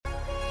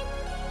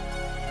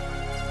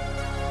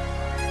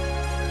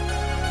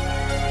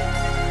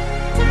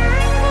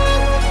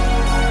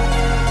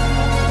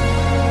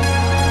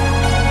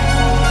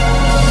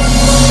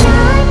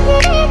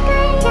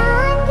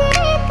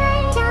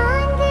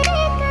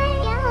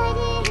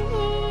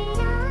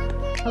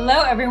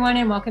everyone,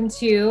 and welcome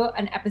to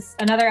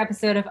another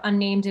episode of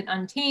Unnamed and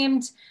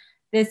Untamed.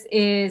 This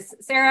is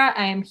Sarah.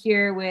 I am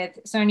here with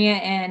Sonia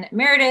and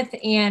Meredith,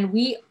 and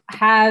we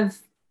have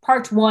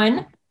part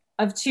 1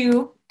 of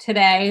 2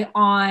 today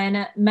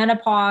on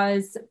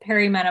menopause,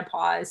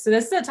 perimenopause. So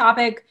this is a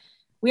topic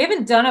we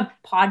haven't done a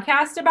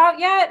podcast about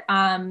yet,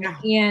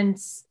 and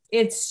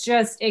it's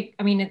just, a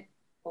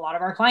lot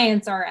of our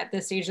clients are at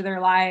this stage of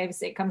their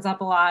lives. It comes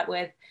up a lot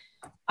with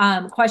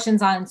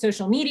questions on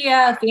social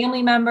media,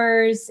 family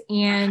members,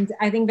 and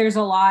I think there's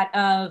a lot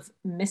of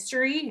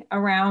mystery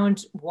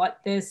around what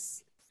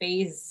this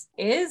phase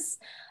is.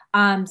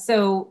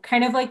 So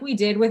kind of like we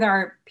did with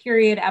our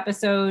period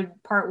episode,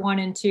 part 1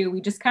 and 2,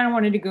 we just kind of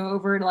wanted to go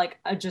over like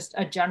just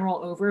a general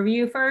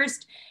overview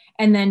first,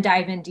 and then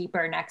dive in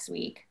deeper next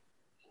week.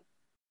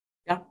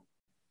 Yeah.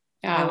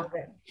 I love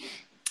it.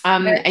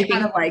 I think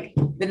kind of like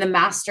been the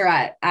master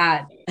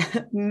at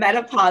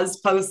menopause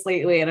posts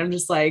lately, and I'm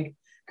just like,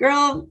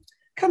 girl,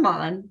 come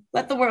on,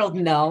 let the world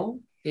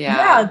know.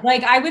 Yeah,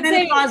 like I would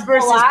say menopause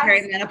versus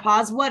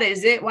perimenopause. What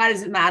is it? Why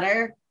does it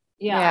matter?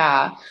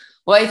 Yeah.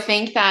 Well, I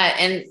think that,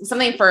 and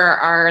something for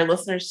our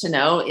listeners to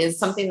know is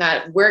something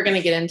that we're going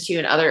to get into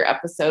in other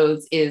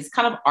episodes is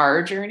kind of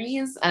our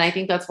journeys. And I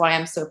think that's why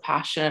I'm so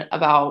passionate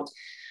about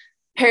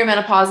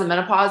perimenopause and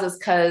menopause, is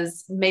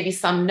because maybe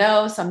some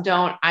know, some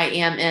don't. I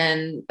am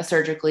in a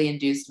surgically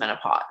induced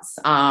menopause,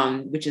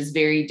 which is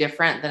very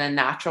different than a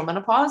natural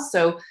menopause.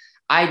 So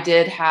I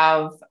did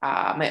have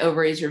my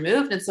ovaries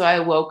removed. And so I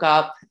woke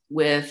up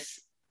with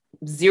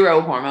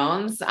 0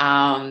 hormones,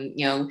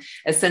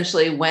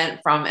 essentially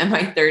went from in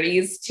my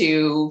 30s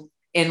to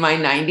in my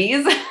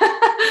 90s,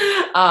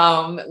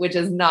 which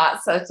is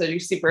not such a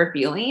super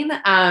feeling.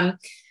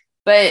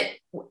 But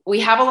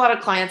we have a lot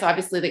of clients,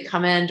 obviously, that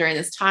come in during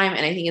this time.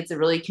 And I think it's a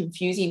really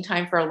confusing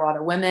time for a lot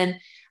of women.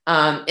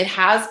 It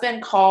has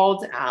been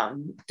called,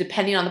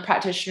 depending on the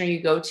practitioner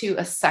you go to,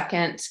 a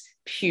second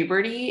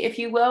puberty, if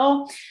you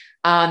will.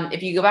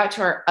 If you go back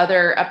to our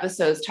other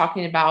episodes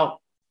talking about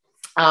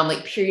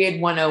like period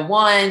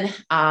 101,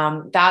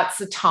 that's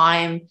the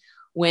time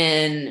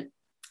when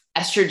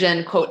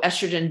estrogen, quote,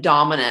 estrogen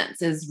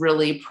dominance is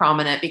really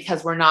prominent,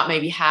 because we're not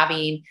maybe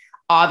having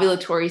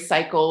ovulatory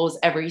cycles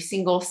every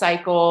single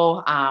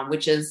cycle,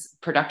 which is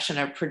production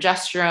of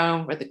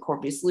progesterone or the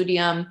corpus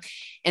luteum.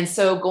 And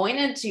so going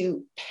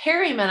into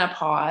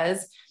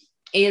perimenopause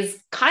is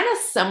kind of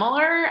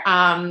similar.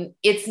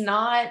 It's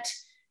not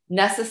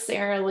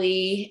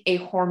necessarily a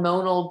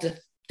hormonal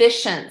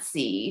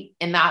deficiency,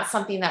 and that's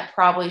something that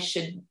probably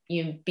should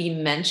be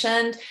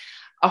mentioned.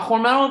 A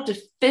hormonal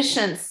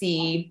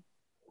deficiency,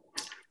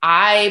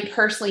 I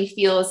personally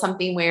feel, is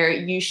something where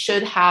you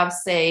should have,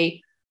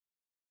 say,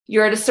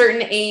 you're at a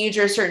certain age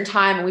or a certain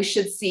time, and we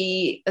should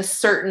see a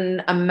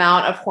certain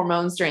amount of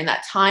hormones during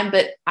that time.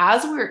 But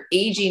as we're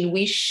aging,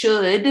 we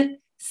should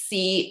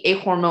see a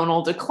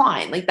hormonal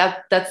decline. Like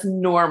that's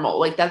normal.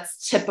 Like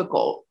that's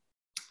typical.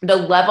 The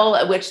level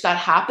at which that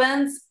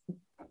happens,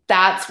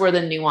 that's where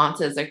the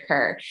nuances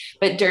occur.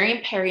 But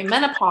during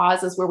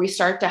perimenopause is where we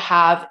start to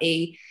have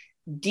a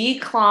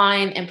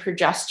decline in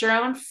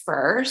progesterone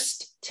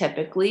first,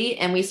 typically,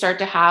 and we start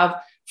to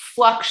have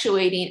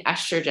fluctuating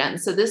estrogen.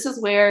 So this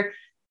is where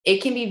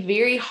it can be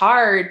very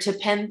hard to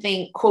pin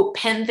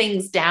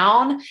things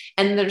down.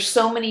 And there's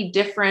so many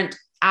different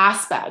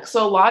aspects.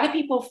 So a lot of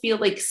people feel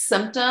like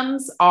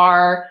symptoms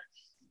are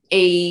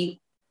a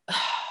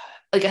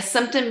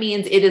symptom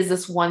means it is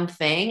this one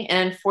thing.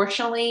 And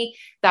unfortunately,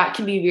 that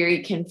can be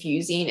very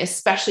confusing,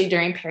 especially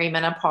during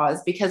perimenopause,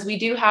 because we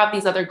do have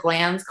these other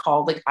glands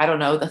called,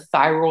 the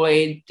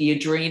thyroid, the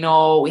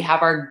adrenal, we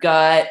have our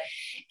gut,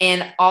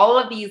 and all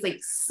of these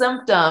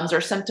symptoms or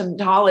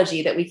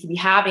symptomology that we could be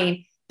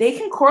having, they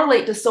can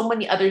correlate to so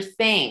many other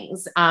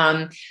things.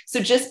 So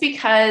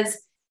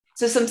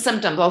some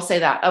symptoms, I'll say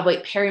that, of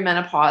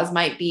perimenopause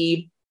might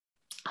be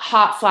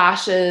hot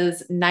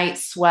flashes, night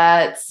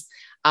sweats.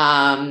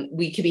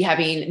 We could be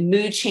having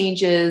mood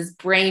changes,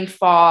 brain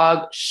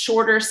fog,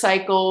 shorter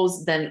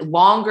cycles, then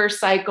longer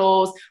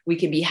cycles. We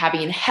could be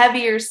having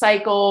heavier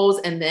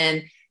cycles and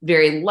then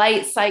very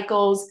light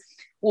cycles.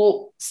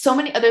 Well, so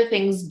many other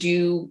things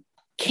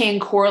can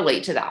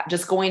correlate to that.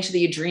 Just going to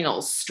the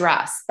adrenals,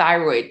 stress,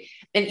 thyroid,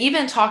 and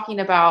even talking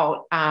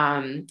about,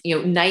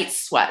 night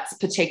sweats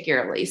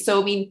particularly.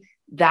 So,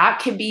 that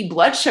could be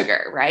blood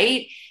sugar,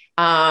 right?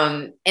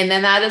 And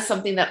then that is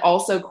something that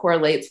also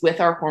correlates with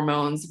our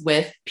hormones,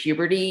 with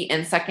puberty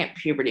and second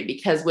puberty,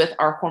 because with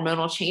our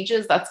hormonal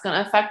changes, that's going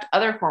to affect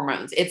other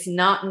hormones.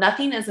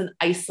 Nothing is in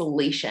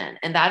isolation.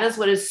 And that is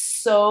what is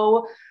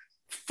so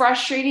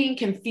frustrating,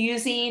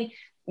 confusing,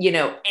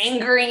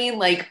 angering,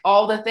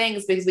 all the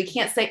things, because we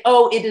can't say,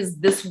 oh, it is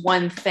this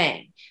one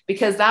thing,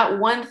 because that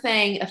one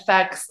thing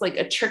affects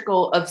a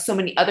trickle of so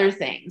many other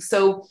things.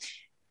 So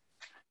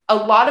a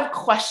lot of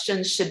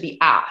questions should be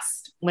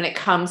asked when it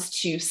comes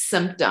to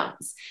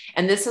symptoms.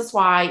 And this is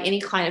why any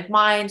client of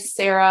mine,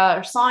 Sarah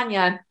or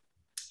Sonia,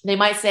 they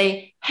might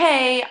say,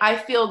 hey, I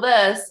feel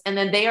this. And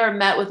then they are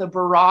met with a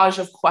barrage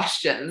of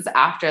questions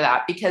after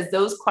that, because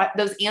those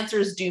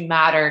answers do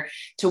matter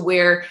to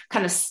where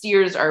kind of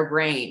steers our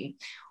brain.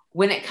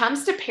 When it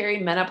comes to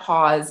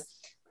perimenopause,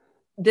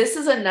 this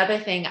is another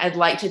thing I'd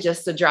like to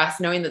just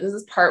address, knowing that this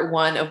is part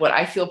one of what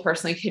I feel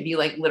personally could be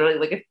like literally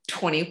like a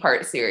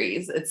 20-part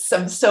series.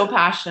 I'm so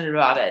passionate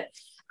about it.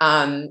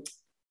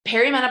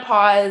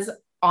 Perimenopause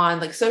on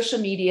like social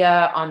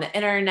media, on the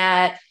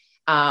internet,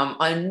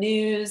 on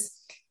news,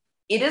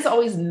 it is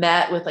always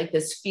met with like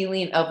this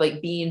feeling of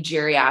like being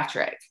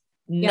geriatric.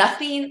 Yeah.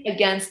 Nothing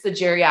against the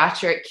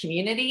geriatric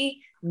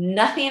community,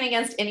 nothing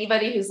against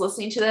anybody who's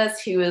listening to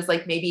this who is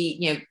like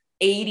maybe,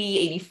 80,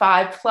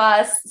 85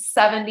 plus,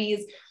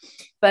 70s,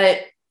 but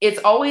it's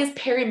always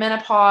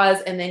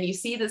perimenopause. And then you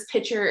see this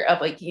picture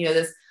of like,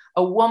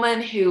 a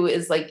woman who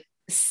is like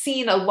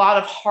seen a lot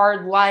of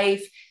hard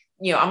life.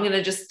 I'm going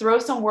to just throw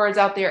some words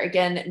out there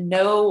again.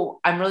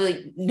 I'm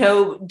really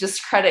no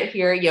discredit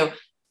here.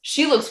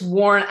 She looks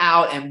worn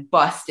out and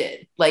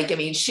busted. Like, I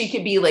mean, she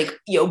could be like,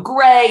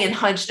 gray and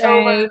hunched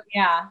over.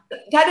 Yeah.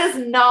 That is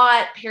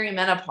not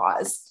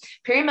perimenopause.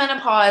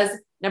 Perimenopause,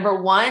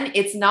 number one,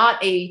 it's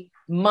not a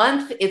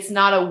month. It's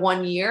not a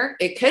 1 year.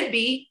 It could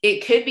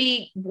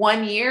be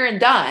 1 year and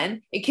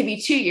done. It could be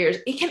 2 years.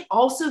 It can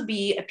also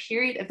be a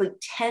period of like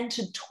 10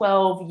 to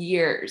 12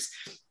 years.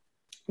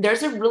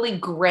 There's a really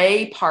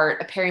gray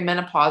part of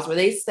perimenopause where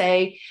they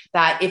say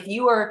that if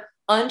you are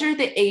under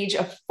the age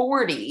of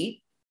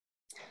 40,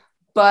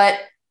 so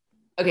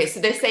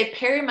they say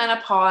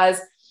perimenopause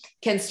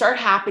can start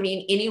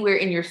happening anywhere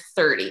in your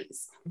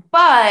 30s.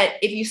 But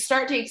if you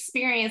start to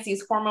experience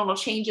these hormonal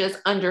changes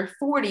under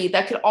 40,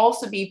 that could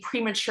also be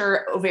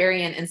premature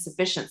ovarian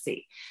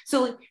insufficiency.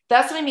 So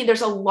that's what I mean.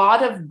 There's a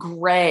lot of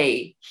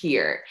gray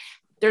here.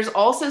 There's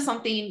also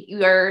something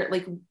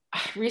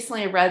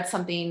recently I read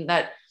something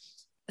that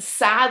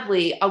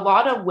sadly, a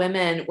lot of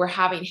women were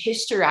having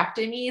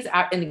hysterectomies.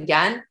 And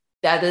again,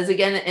 that is an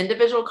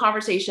individual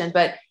conversation,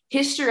 but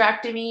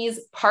hysterectomies,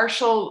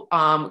 partial,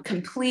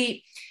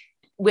 complete,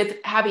 with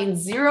having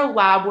zero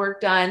lab work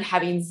done,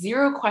 having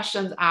zero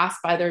questions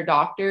asked by their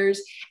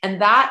doctors. And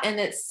that in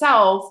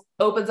itself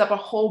opens up a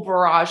whole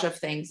barrage of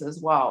things as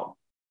well.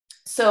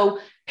 So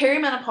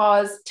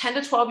perimenopause, 10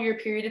 to 12 year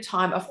period of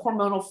time of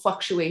hormonal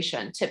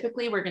fluctuation.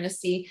 Typically, we're going to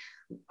see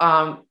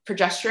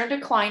progesterone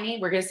declining.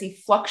 We're going to see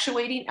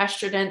fluctuating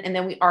estrogen, and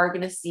then we are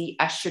going to see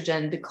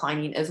estrogen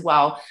declining as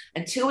well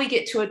until we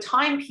get to a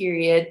time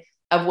period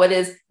of what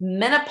is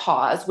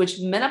menopause,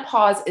 which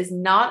menopause is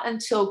not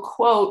until,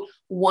 quote,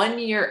 1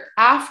 year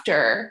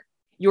after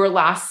your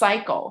last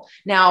cycle.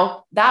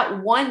 Now,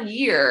 that 1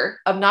 year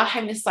of not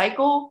having a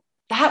cycle,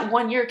 that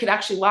 1 year could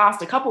actually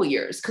last a couple of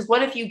years. Because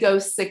what if you go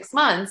 6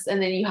 months and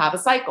then you have a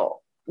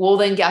cycle? Well,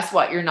 then guess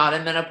what? You're not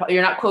in menopause.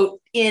 You're not, quote,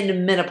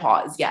 in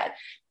menopause yet.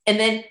 And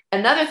then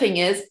another thing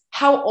is,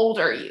 how old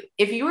are you?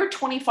 If you are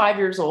 25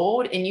 years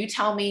old and you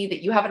tell me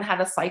that you haven't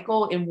had a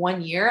cycle in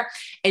 1 year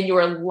and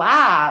your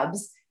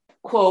labs,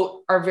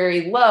 quote, are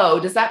very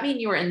low, does that mean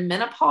you're in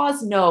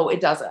menopause? No,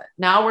 it doesn't.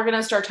 Now we're going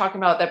to start talking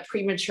about that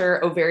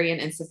premature ovarian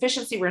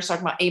insufficiency. We're going to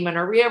start talking about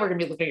amenorrhea. We're going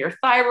to be looking at your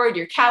thyroid,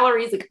 your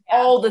calories, like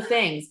all the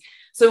things.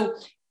 So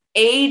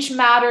age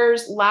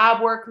matters,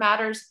 lab work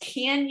matters.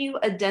 Can you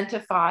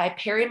identify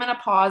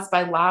perimenopause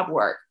by lab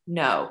work?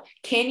 No.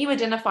 Can you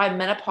identify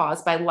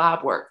menopause by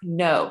lab work?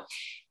 No.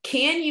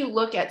 Can you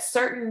look at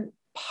certain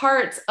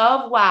parts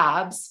of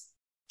labs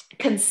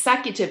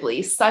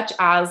consecutively, such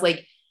as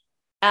like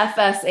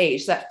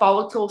FSH, that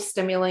follicle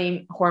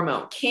stimulating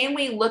hormone? Can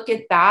we look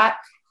at that?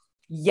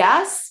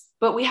 Yes,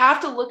 but we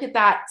have to look at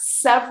that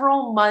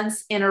several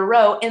months in a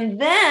row. And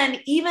then,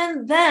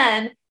 even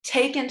then,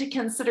 take into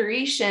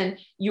consideration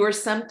your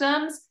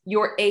symptoms,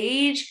 your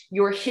age,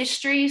 your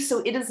history. So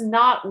it is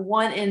not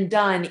one and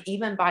done,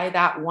 even by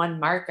that one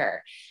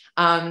marker.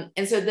 And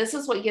so this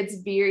is what gets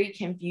very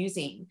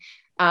confusing.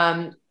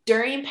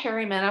 During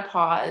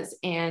perimenopause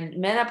and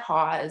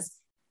menopause,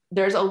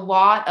 there's a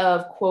lot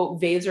of, quote,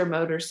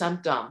 vasomotor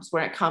symptoms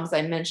when it comes,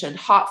 I mentioned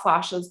hot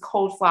flashes,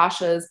 cold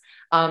flashes,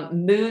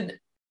 mood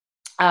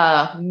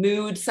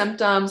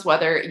symptoms,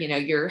 whether,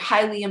 you're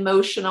highly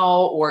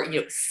emotional or,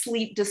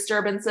 sleep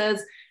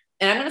disturbances.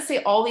 And I'm going to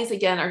say all these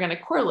again are going to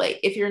correlate.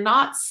 If you're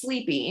not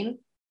sleeping,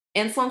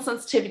 insulin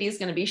sensitivity is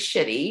going to be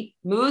shitty.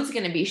 Mood's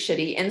going to be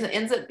shitty. And it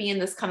ends up being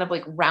this kind of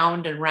like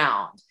round and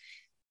round.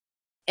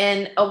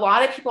 And a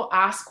lot of people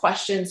ask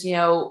questions,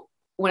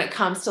 when it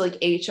comes to like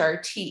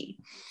HRT.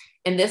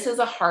 And this is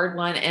a hard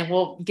one, and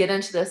we'll get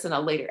into this in a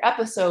later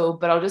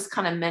episode, but I'll just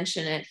kind of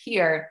mention it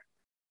here.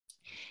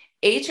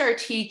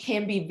 HRT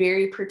can be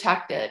very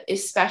protective,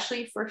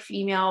 especially for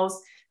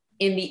females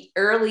in the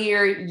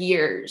earlier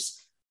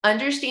years.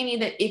 Understanding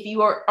that if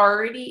you are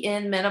already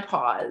in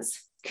menopause,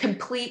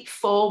 complete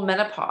full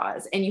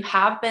menopause, and you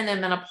have been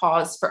in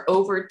menopause for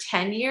over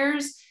 10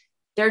 years,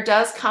 there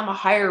does come a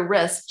higher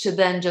risk to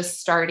then just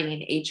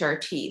starting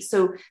HRT.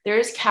 So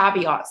there's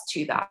caveats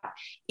to that.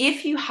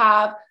 If you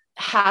have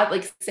had,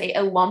 like, say,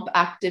 a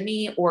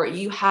lumpectomy, or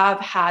you have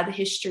had a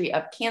history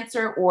of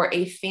cancer or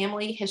a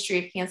family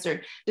history of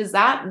cancer, does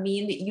that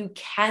mean that you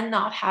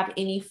cannot have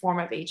any form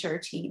of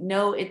HRT?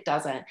 No, it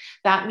doesn't.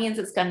 That means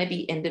it's going to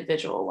be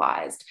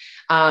individualized.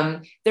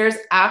 There's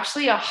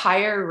actually a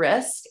higher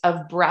risk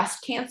of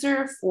breast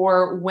cancer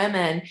for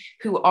women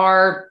who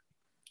are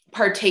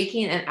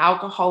partaking in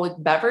alcoholic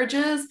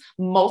beverages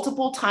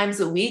multiple times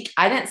a week.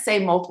 I didn't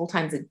say multiple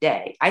times a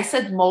day. I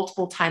said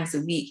multiple times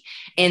a week.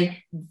 And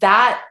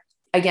that,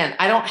 again,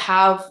 I don't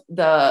have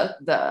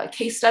the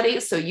case study,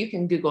 so you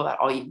can Google that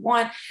all you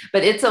want,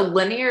 but it's a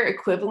linear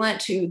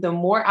equivalent to the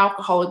more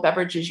alcoholic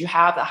beverages you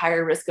have, the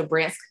higher risk of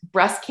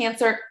breast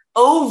cancer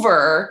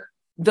over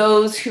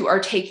those who are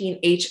taking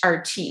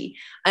HRT.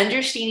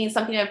 Understanding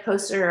something I've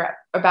posted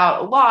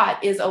about a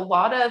lot is a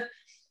lot of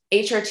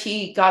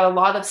HRT got a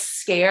lot of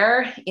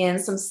scare in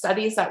some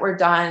studies that were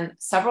done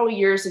several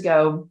years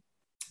ago.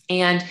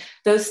 And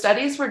those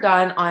studies were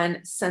done on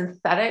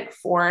synthetic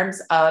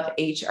forms of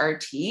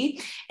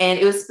HRT. And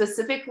it was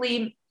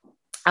specifically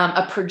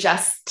a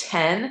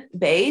progestin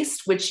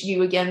based, which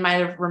you again might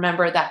have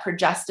remembered that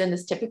progestin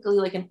is typically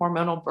like in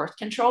hormonal birth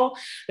control.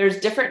 There's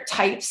different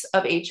types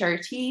of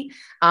HRT,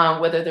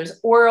 whether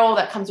there's oral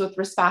that comes with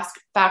risk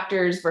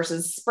factors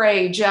versus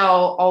spray,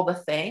 gel, all the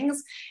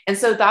things. And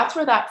so that's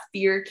where that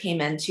fear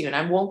came into, and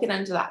I won't get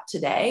into that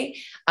today.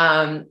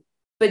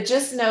 But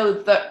just know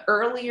the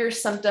earlier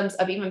symptoms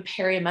of even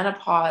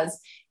perimenopause,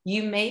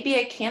 you may be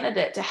a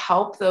candidate to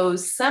help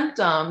those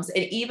symptoms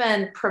and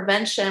even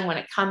prevention when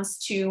it comes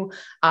to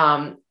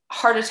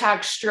heart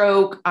attack,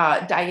 stroke,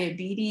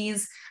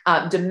 diabetes,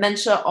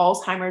 dementia,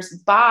 Alzheimer's,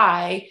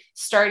 by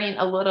starting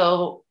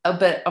a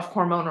bit of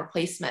hormone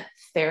replacement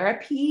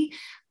therapy.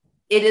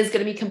 It is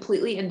going to be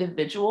completely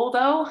individual,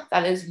 though.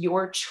 That is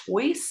your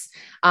choice.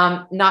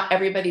 Not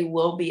everybody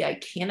will be a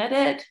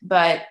candidate,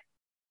 but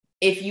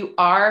if you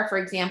are, for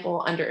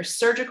example, under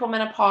surgical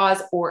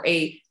menopause or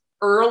a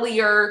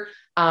earlier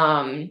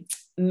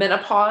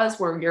menopause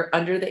where you're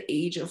under the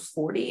age of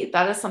 40,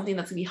 that is something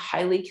that's going to be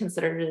highly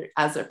considered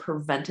as a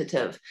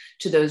preventative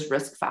to those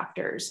risk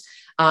factors.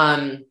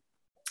 And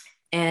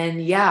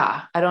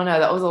yeah, I don't know.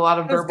 That was a lot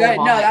of verbal. Good.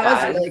 No,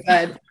 that was really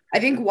good. I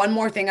think one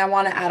more thing I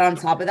want to add on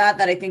top of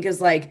that I think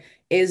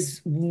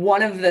is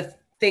one of the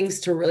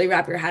things to really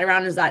wrap your head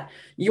around is that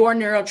your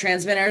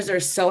neurotransmitters are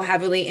so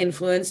heavily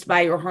influenced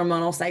by your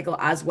hormonal cycle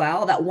as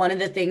well, that one of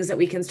the things that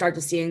we can start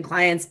to see in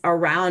clients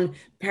around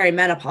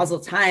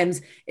perimenopausal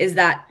times is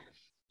that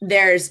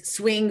there's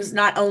swings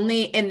not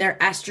only in their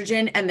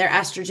estrogen and their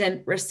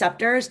estrogen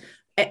receptors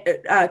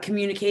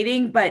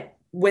communicating, but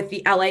with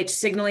the LH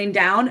signaling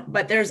down,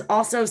 but there's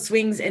also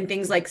swings in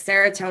things like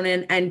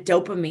serotonin and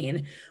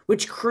dopamine,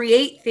 which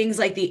create things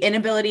like the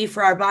inability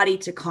for our body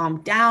to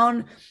calm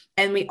down.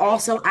 And we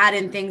also add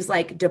in things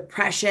like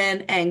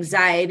depression,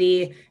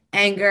 anxiety,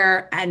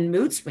 anger, and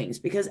mood swings,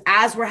 because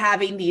as we're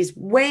having these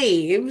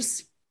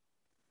waves,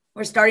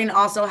 we're starting to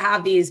also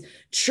have these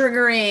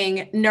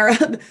triggering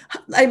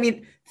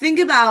think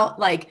about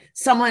like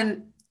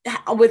someone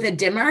with a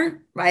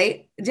dimmer,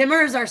 right?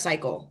 Dimmer is our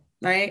cycle,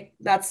 right?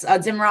 That's a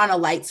dimmer on a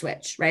light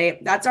switch,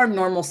 right? That's our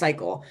normal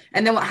cycle.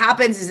 And then what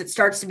happens is it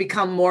starts to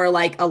become more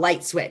like a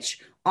light switch,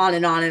 on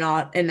and on and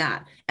on and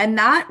that. And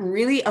that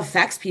really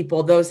affects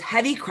people, those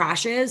heavy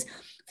crashes.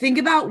 Think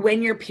about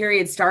when your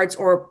period starts,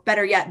 or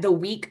better yet, the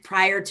week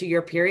prior to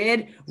your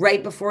period,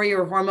 right before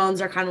your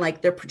hormones are kind of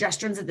like their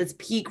progesterone's at this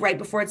peak, right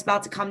before it's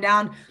about to come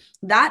down.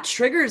 That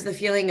triggers the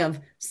feeling of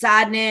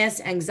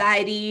sadness,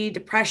 anxiety,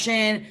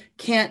 depression,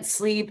 can't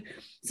sleep.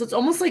 So it's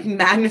almost like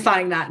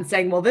magnifying that and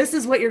saying, well, this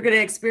is what you're going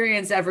to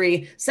experience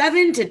every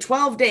 7 to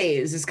 12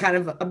 days is kind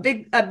of a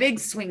big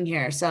swing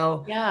here.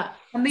 So yeah,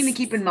 something to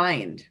keep in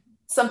mind.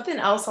 Something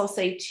else I'll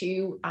say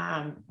too,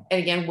 and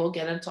again, we'll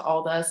get into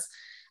all this.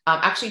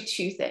 Actually,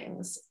 two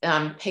things,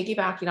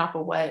 piggybacking off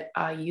of what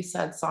you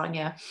said,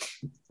 Sonia,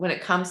 when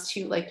it comes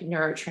to like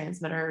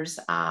neurotransmitters,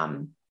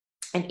 and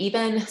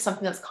even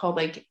something that's called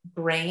like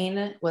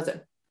brain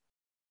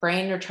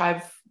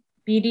retrieve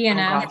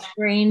BDNF,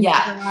 brain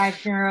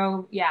derived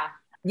neuro. Yeah.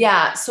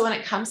 Yeah. So when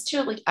it comes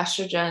to like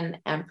estrogen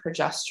and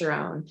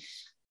progesterone,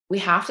 we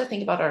have to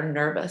think about our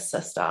nervous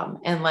system.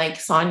 And like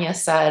Sonia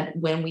said,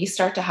 when we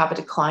start to have a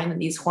decline in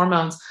these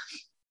hormones,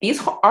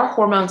 our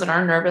hormones in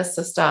our nervous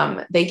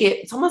system, they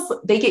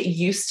get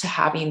used to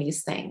having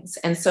these things.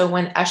 And so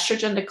when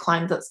estrogen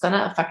declines, that's going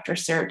to affect our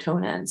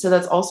serotonin. So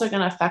that's also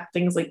going to affect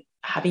things like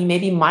having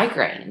maybe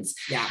migraines.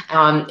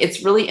 Yeah.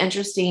 It's really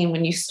interesting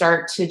when you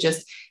start to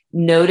just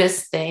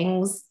notice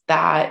things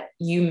that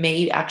you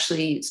may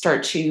actually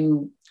start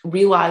to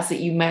realize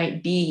that you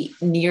might be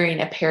nearing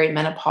a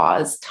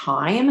perimenopause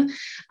time.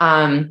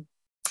 And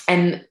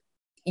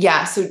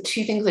yeah, so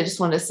two things I just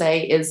want to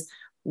say is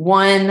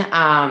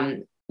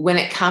one, when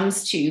it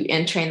comes to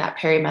entering that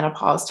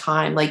perimenopause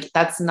time, like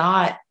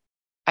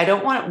I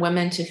don't want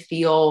women to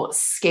feel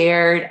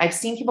scared. I've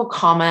seen people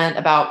comment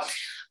about,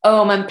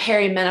 oh, I'm in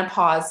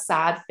perimenopause,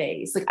 sad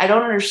phase. Like, I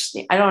don't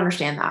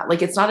understand that.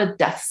 Like, it's not a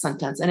death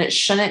sentence, and it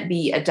shouldn't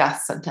be a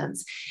death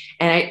sentence.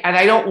 And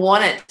I don't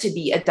want it to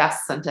be a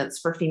death sentence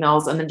for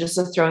females. And then just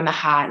to throw in the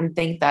hat and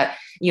think that,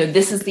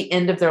 this is the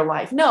end of their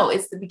life. No,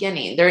 it's the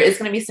beginning. There is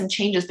going to be some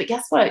changes, but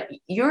guess what?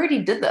 You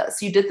already did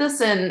this. You did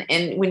this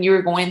in when you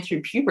were going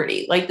through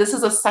puberty. Like, this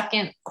is a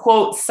second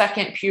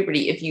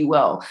puberty, if you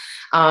will.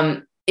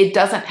 It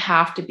doesn't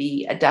have to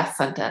be a death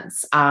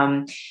sentence.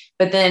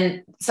 But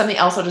then something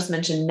else I'll just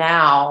mention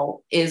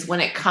now is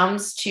when it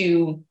comes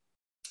to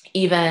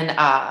even,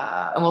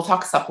 and we'll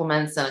talk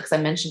supplements, and because I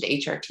mentioned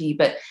HRT,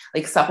 but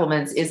like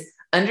supplements, is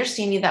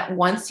understanding that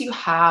once you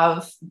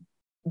have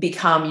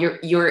become,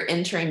 you're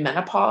entering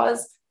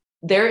menopause,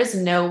 there is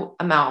no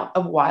amount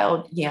of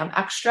wild yam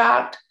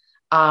extract,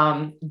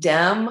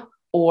 DEM,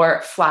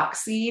 or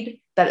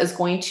flaxseed that is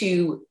going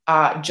to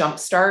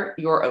jumpstart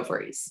your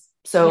ovaries.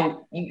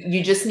 So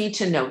you just need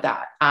to know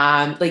that.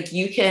 Like,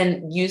 you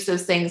can use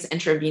those things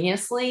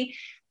intravenously.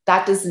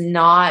 That does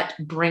not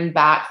bring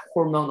back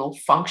hormonal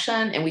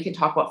function. And we can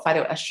talk about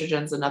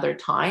phytoestrogens another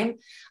time.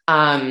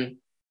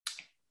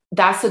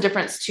 That's the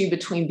difference too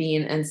between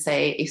being in,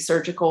 say, a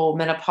surgical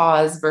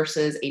menopause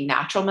versus a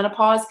natural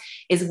menopause,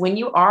 is when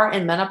you are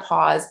in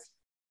menopause,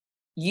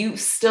 you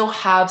still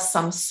have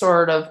some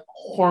sort of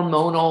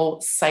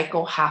hormonal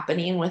cycle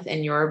happening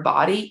within your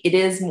body. It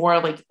is more,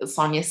 like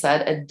Sonia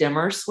said, a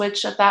dimmer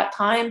switch at that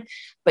time,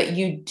 but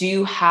you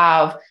do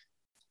have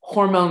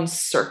hormones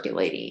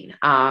circulating.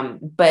 And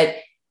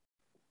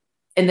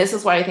this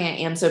is why I think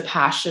I am so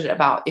passionate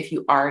about, if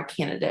you are a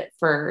candidate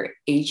for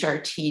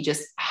HRT,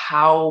 just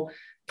how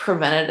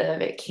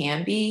preventative it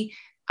can be.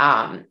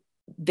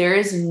 There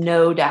is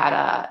no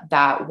data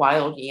that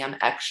wild yam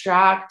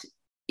extract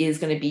is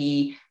going to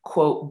be,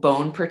 quote,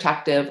 bone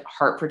protective,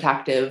 heart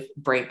protective,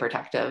 brain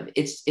protective.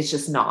 It's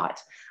just not.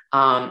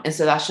 And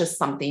so that's just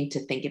something to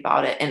think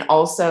about it. And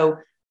also,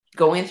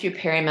 going through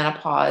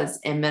perimenopause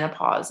and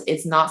menopause,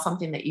 it's not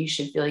something that you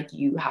should feel like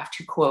you have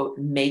to, quote,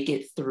 make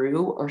it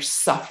through or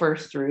suffer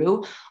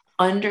through.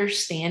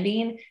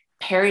 Understanding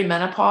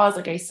perimenopause,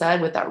 like I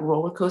said, with that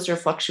roller coaster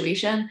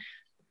fluctuation,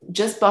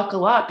 just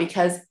buckle up,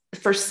 because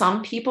for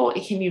some people,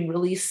 it can be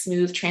really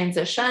smooth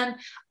transition.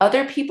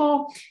 Other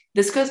people,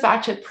 this goes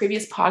back to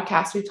previous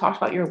podcasts. We've talked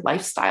about your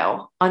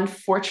lifestyle.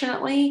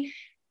 Unfortunately,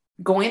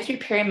 going through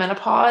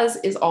perimenopause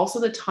is also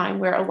the time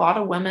where a lot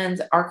of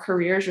women's, our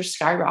careers are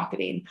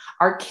skyrocketing.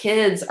 Our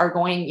kids are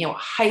going,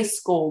 high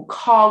school,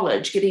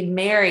 college, getting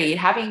married,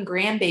 having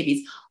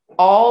grandbabies,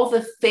 all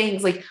the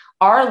things. Like,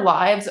 our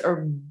lives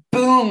are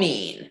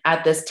booming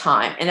at this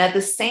time. And at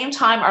the same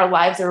time, our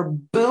lives are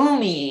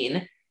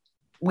booming,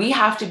 we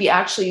have to be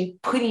actually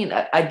putting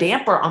a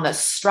damper on the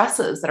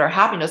stresses that are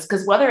happening to us,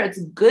 because whether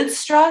it's good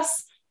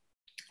stress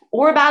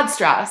or bad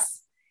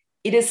stress,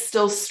 it is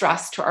still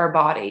stress to our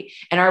body.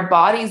 And our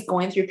body's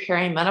going through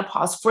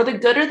perimenopause, for the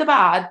good or the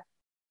bad,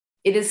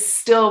 it is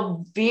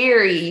still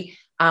very,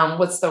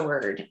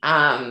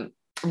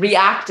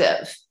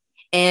 reactive.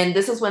 And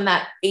this is when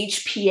that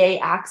HPA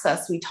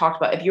axis we talked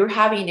about, if you're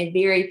having a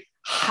very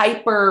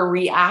hyper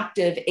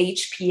reactive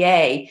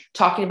HPA,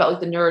 talking about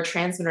like the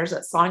neurotransmitters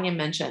that Sonia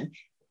mentioned,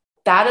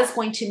 that is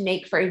going to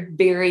make for a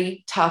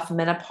very tough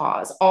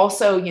menopause.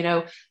 Also,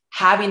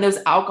 having those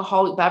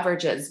alcoholic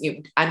beverages,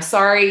 I'm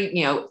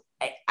sorry,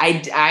 I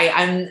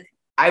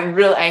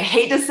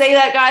hate to say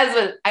that, guys,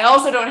 but I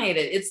also don't hate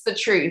it. It's the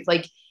truth.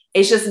 Like,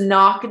 it's just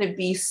not going to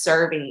be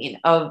serving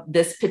of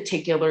this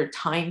particular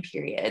time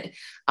period.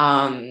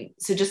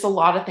 So just a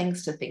lot of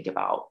things to think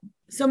about.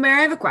 So Mary,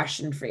 I have a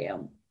question for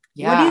you.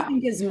 Yeah. What do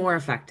you think is more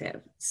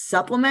effective,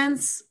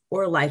 supplements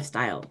or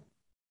lifestyle?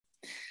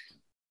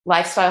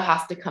 Lifestyle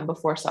has to come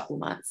before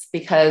supplements,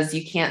 because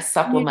you can't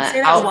supplement.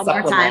 One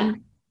more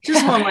time.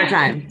 Just one more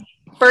time.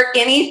 For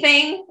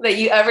anything that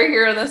you ever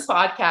hear on this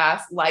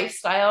podcast,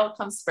 lifestyle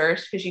comes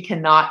first, because you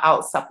cannot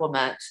out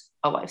supplement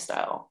a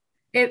lifestyle.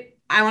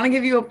 I want to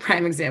give you a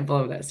prime example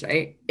of this,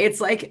 right?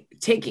 It's like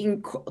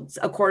taking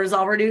a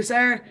cortisol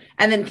reducer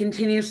and then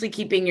continuously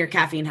keeping your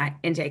caffeine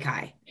intake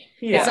high.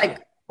 Yeah. It's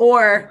like,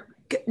 or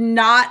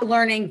not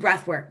learning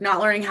breath work,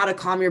 not learning how to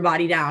calm your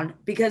body down,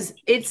 because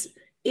it's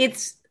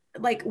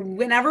like,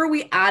 whenever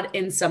we add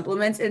in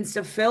supplements, it's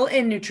to fill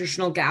in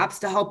nutritional gaps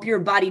to help your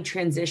body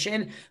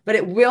transition, but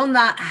it will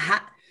not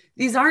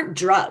these aren't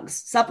drugs.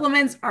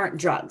 Supplements aren't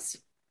drugs.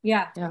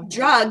 Yeah.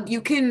 Drug,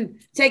 you can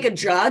take a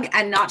drug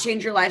and not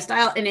change your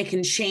lifestyle, and it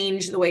can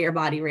change the way your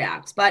body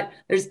reacts, but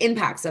there's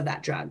impacts of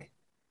that drug.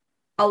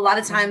 A lot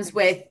of times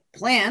with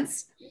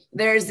plants,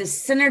 there's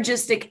this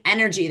synergistic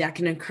energy that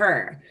can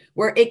occur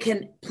where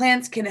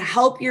plants can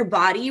help your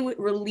body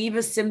relieve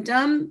a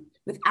symptom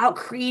without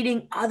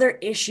creating other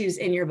issues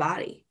in your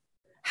body.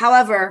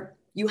 However,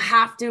 you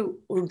have to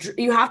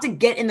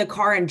get in the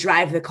car and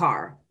drive the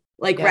car.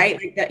 Right?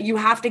 Like that, you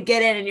have to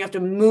get in and you have to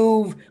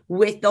move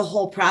with the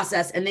whole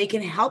process, and they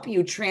can help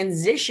you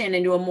transition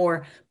into a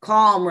more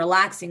calm,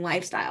 relaxing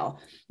lifestyle.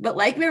 But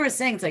like Mary was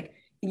saying, it's like,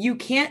 you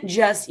can't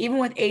just, even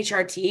with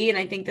HRT, and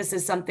I think this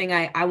is something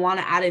I want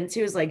to add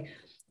into, is like,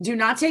 do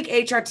not take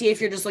HRT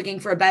if you're just looking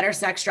for a better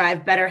sex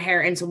drive, better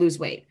hair, and to lose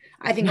weight.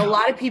 I think a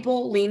lot of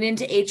people lean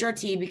into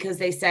HRT because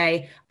they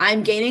say,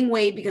 I'm gaining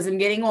weight because I'm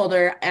getting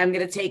older. I'm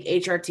going to take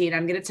HRT. And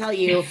I'm going to tell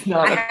you,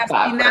 I have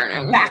seen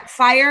that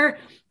backfire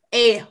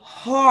a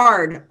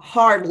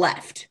hard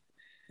left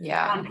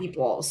on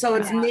people. So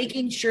it's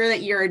making sure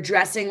that you're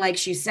addressing, like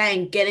she's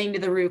saying, getting to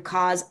the root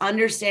cause,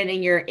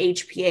 understanding your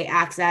HPA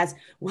axis,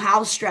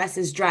 how stress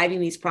is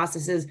driving these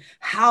processes,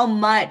 how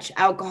much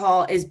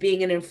alcohol is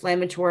being an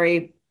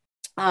inflammatory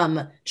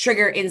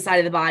trigger inside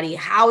of the body,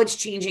 how it's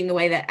changing the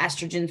way that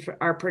estrogens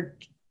are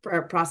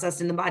processed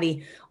in the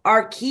body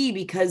are key,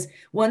 because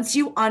once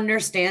you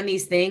understand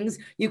these things,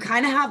 you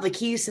kind of have the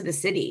keys to the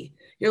city.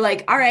 You're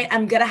like, all right,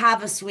 I'm going to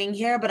have a swing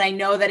here, but I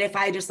know that if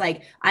I just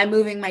I'm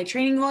moving my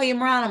training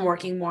volume around, I'm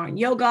working more on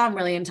yoga, I'm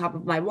really on top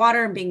of my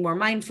water and being more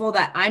mindful,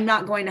 that I'm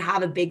not going to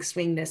have a big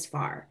swing this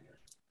far.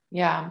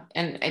 Yeah.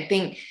 And I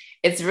think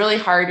it's really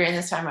hard during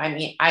this time. I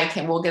mean,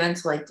 we'll get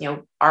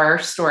into our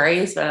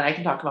stories, but I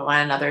can talk about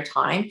one another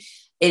time.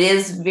 It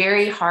is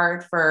very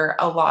hard for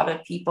a lot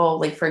of people.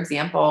 Like, for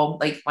example,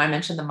 when I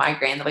mentioned the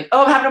migraine, they're like,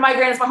 oh, I'm having a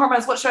migraine. It's my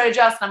hormones. What should I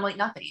adjust? And I'm like,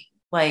 nothing.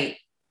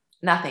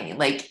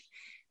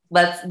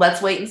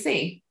 Let's wait and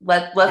see.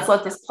 Let's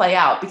let this play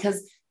out,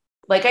 because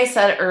like I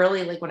said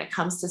early, when it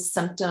comes to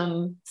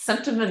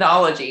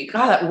symptomology,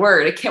 God, that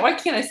word, why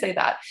can't I say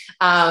that?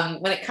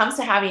 When it comes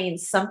to having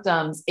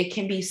symptoms, it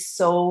can be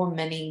so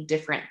many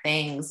different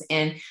things.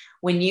 And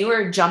when you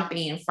are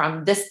jumping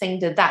from this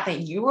thing to that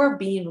thing, you are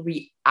being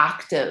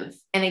reactive.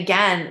 And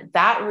again,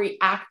 that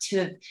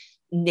reactive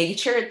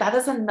nature, that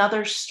is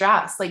another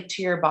stress,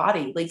 to your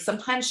body.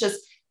 Sometimes just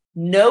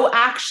no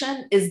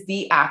action is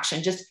the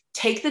action. Just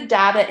take the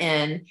data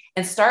in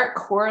and start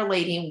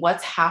correlating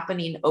what's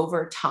happening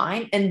over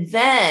time. And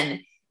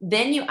then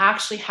you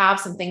actually have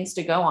some things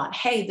to go on.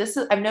 Hey,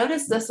 I've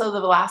noticed this over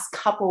the last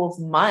couple of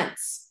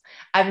months.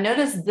 I've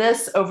noticed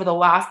this over the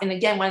last, and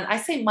again, when I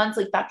say months,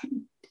 that could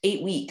be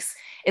 8 weeks.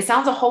 It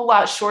sounds a whole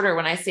lot shorter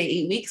when I say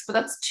 8 weeks, but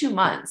that's 2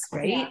 months,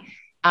 right?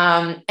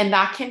 Yeah. And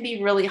that can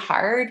be really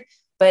hard.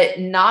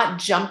 But not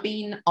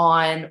jumping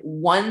on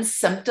one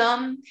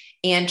symptom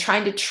and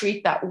trying to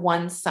treat that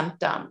one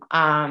symptom.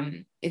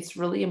 It's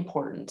really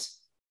important.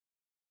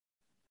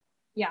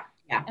 Yeah.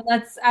 And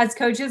that's, as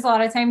coaches, a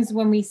lot of times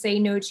when we say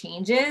no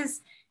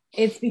changes,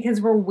 it's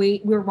because we're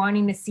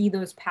wanting to see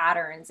those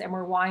patterns, and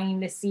we're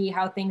wanting to see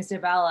how things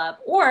develop.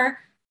 Or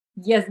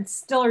yes,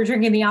 still are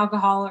drinking the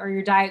alcohol, or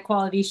your diet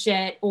quality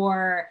shit,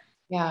 or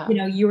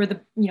you're a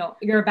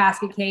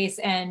basket case,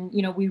 and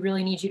we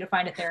really need you to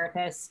find a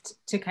therapist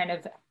to kind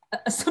of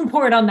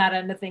support on that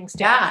end of things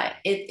too. Yeah,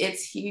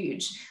 it's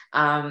huge.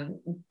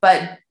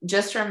 But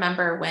just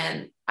remember,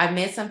 when I've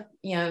made some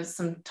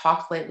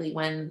talk lately,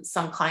 when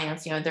some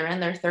clients, they're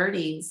in their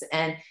 30s,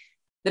 and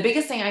the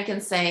biggest thing I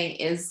can say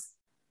is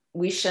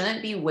we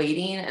shouldn't be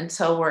waiting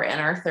until we're in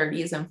our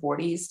 30s and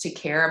 40s to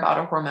care about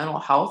our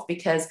hormonal health,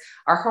 because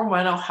our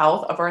hormonal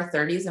health of our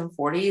 30s and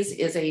 40s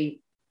is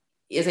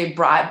a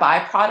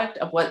byproduct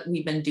of what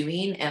we've been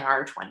doing in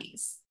our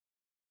 20s.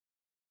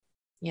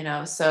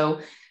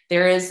 So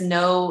there's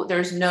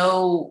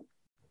no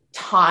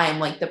time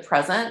like the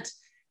present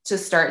to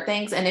start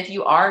things. And if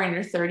you are in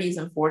your 30s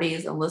and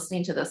 40s and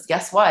listening to this,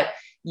 guess what?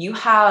 You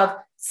have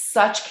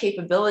such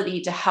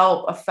capability to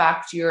help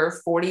affect your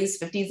 40s,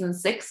 50s, and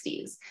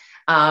 60s.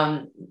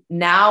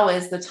 Now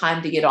is the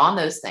time to get on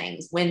those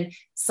things. When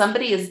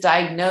somebody is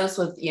diagnosed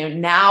with,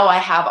 now I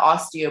have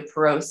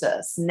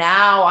osteoporosis,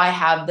 now I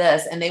have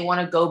this, and they want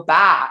to go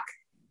back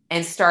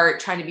and start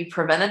trying to be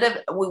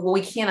preventative,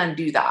 we can't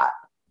undo that.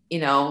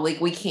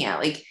 We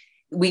can't,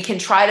 we can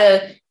try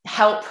to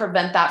help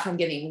prevent that from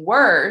getting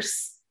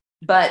worse,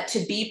 but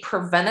to be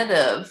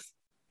preventative,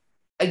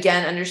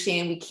 again,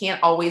 understanding we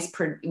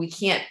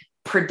can't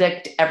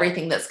predict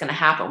everything that's going to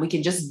happen. We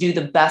can just do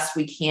the best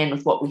we can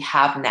with what we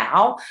have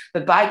now.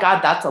 But by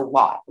God, that's a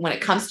lot. When it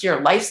comes to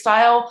your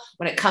lifestyle,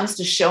 when it comes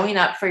to showing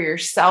up for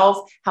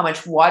yourself, how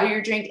much water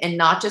you drink, and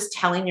not just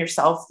telling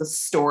yourself the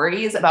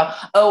stories about,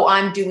 oh,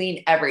 I'm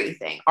doing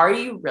everything. Are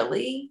you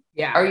really?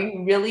 Yeah. Are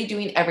you really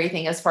doing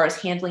everything as far as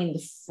handling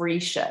the free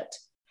shit?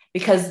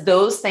 Because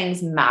those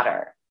things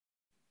matter.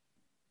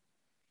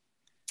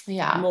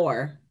 Yeah.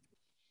 More.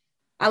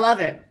 I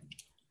love it.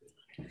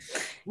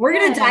 We're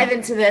going to dive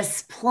into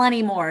this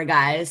plenty more,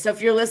 guys. So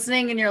if you're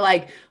listening and you're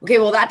like, okay,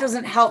 well, that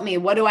doesn't help me.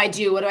 What do I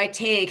do? What do I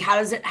take? How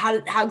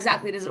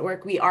exactly does it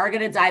work? We are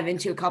going to dive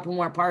into a couple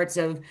more parts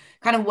of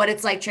kind of what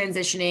it's like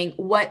transitioning,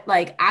 what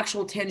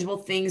actual tangible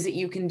things that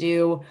you can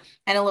do,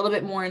 and a little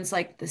bit more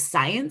into the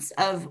science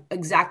of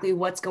exactly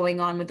what's going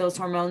on with those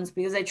hormones,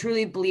 because I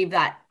truly believe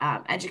that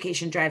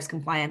education drives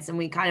compliance. And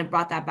we kind of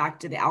brought that back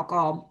to the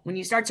alcohol. When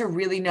you start to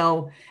really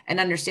know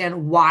and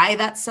understand why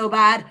that's so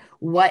bad,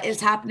 what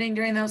is happening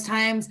during those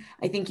times,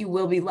 I think you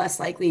will be less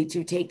likely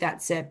to take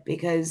that sip,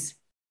 because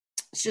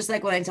it's just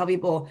like when I tell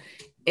people,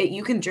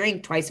 you can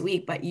drink twice a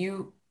week, but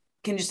you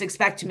can just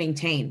expect to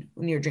maintain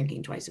when you're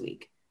drinking twice a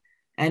week.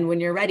 And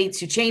when you're ready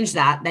to change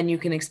that, then you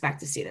can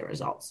expect to see the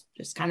results.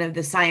 Just kind of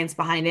the science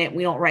behind it.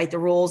 We don't write the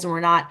rules, and we're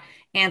not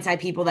anti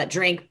people that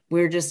drink.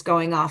 We're just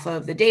going off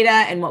of the data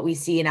and what we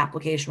see in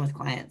application with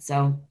clients.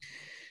 So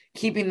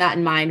keeping that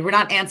in mind, we're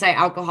not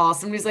anti-alcohol.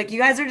 Somebody's like, you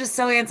guys are just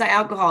so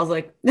anti-alcohol. I was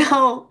like,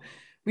 no,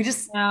 we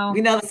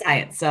know the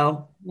science.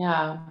 So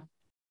yeah,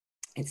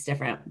 it's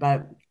different,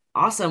 but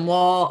awesome.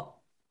 Well,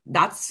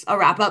 that's a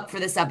wrap up for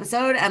this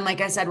episode. And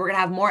like I said, we're going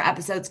to have more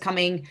episodes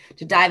coming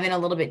to dive in a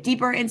little bit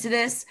deeper into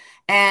this.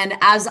 And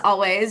as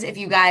always, if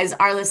you guys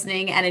are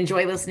listening and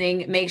enjoy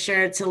listening, make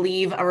sure to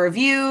leave a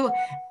review,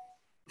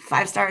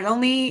 5 stars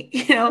only,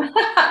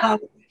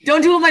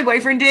 don't do what my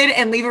boyfriend did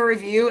and leave a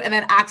review and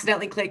then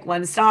accidentally click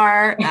 1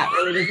 star. That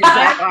really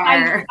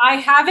doesn't I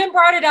haven't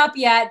brought it up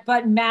yet,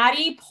 but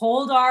Maddie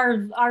pulled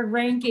our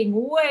ranking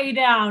way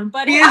down.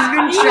 But he has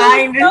been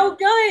trying. So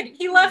good.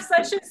 He left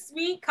such a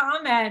sweet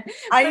comment.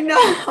 I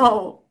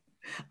know.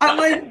 I'm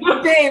like,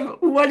 babe,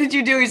 what did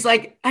you do? He's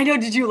like, I know.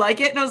 Did you like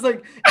it? And I was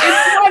like,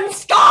 it's 1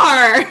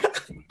 star.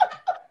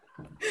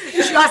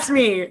 Trust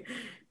me.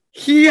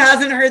 He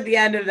hasn't heard the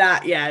end of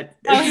that yet.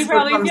 Oh, he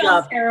probably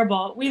feels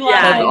terrible. We love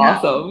That's it.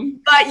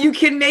 Awesome. But you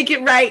can make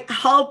it right.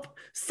 Help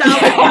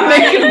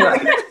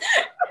salvage.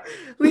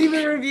 Leave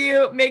a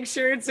review. Make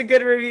sure it's a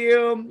good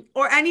review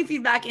or any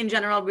feedback in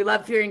general. We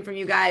love hearing from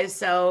you guys.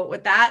 So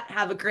with that,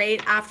 have a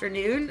great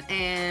afternoon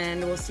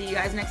and we'll see you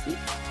guys next week.